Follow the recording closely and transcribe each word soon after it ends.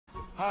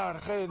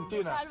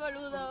Argentina. ¿Qué tal,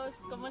 boludos?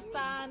 ¿Cómo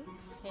están?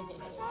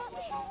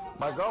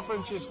 My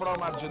girlfriend, she's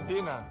from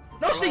Argentina.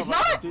 No, I she's love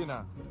not.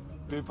 Argentina.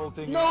 People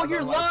think No, I you're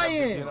don't like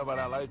lying. Argentina, but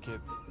I like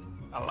it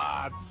a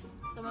lot.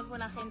 Somos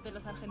buena gente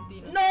los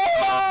argentinos.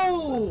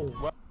 No!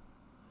 What?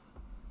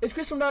 Is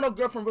Chris Ronaldo's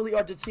girlfriend really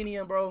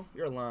Argentinian, bro?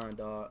 You're lying,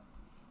 dog.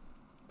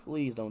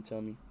 Please don't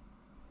tell me.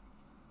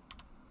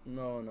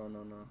 No.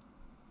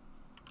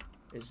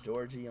 It's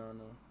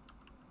Georgiana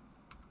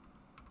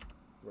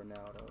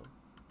Ronaldo,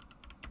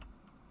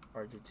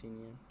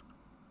 Argentinian.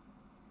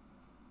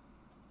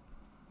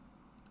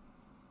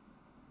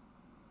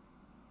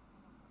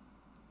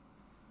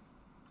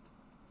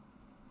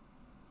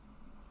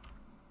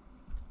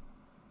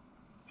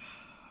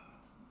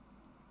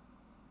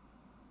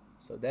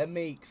 So that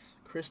makes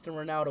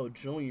Cristiano Ronaldo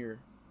Jr.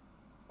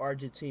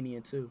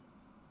 Argentinian too.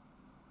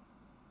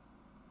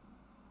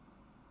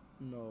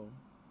 No,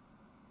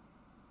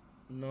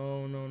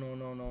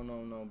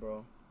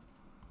 bro.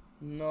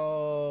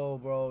 No,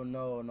 bro.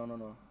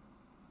 No.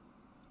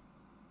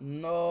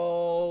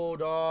 No,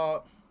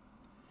 dog.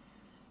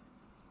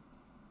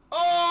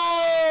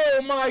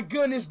 Oh my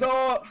goodness,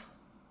 dog.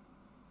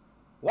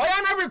 Why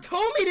y'all never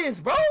told me this,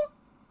 bro?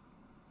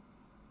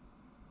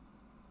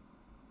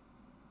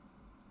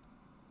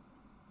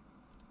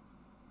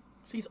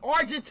 She's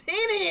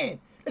Argentinian.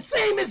 The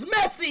same as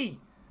Messi.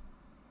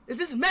 Is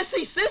this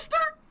Messi's sister?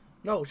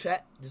 No,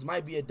 chat. This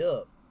might be a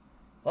dub.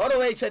 Hold on,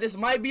 wait, chat. This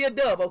might be a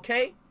dub,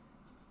 okay?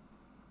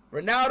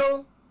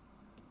 Ronaldo.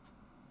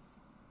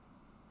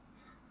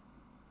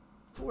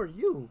 Who are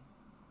you?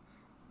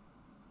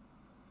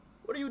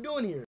 What are you doing here?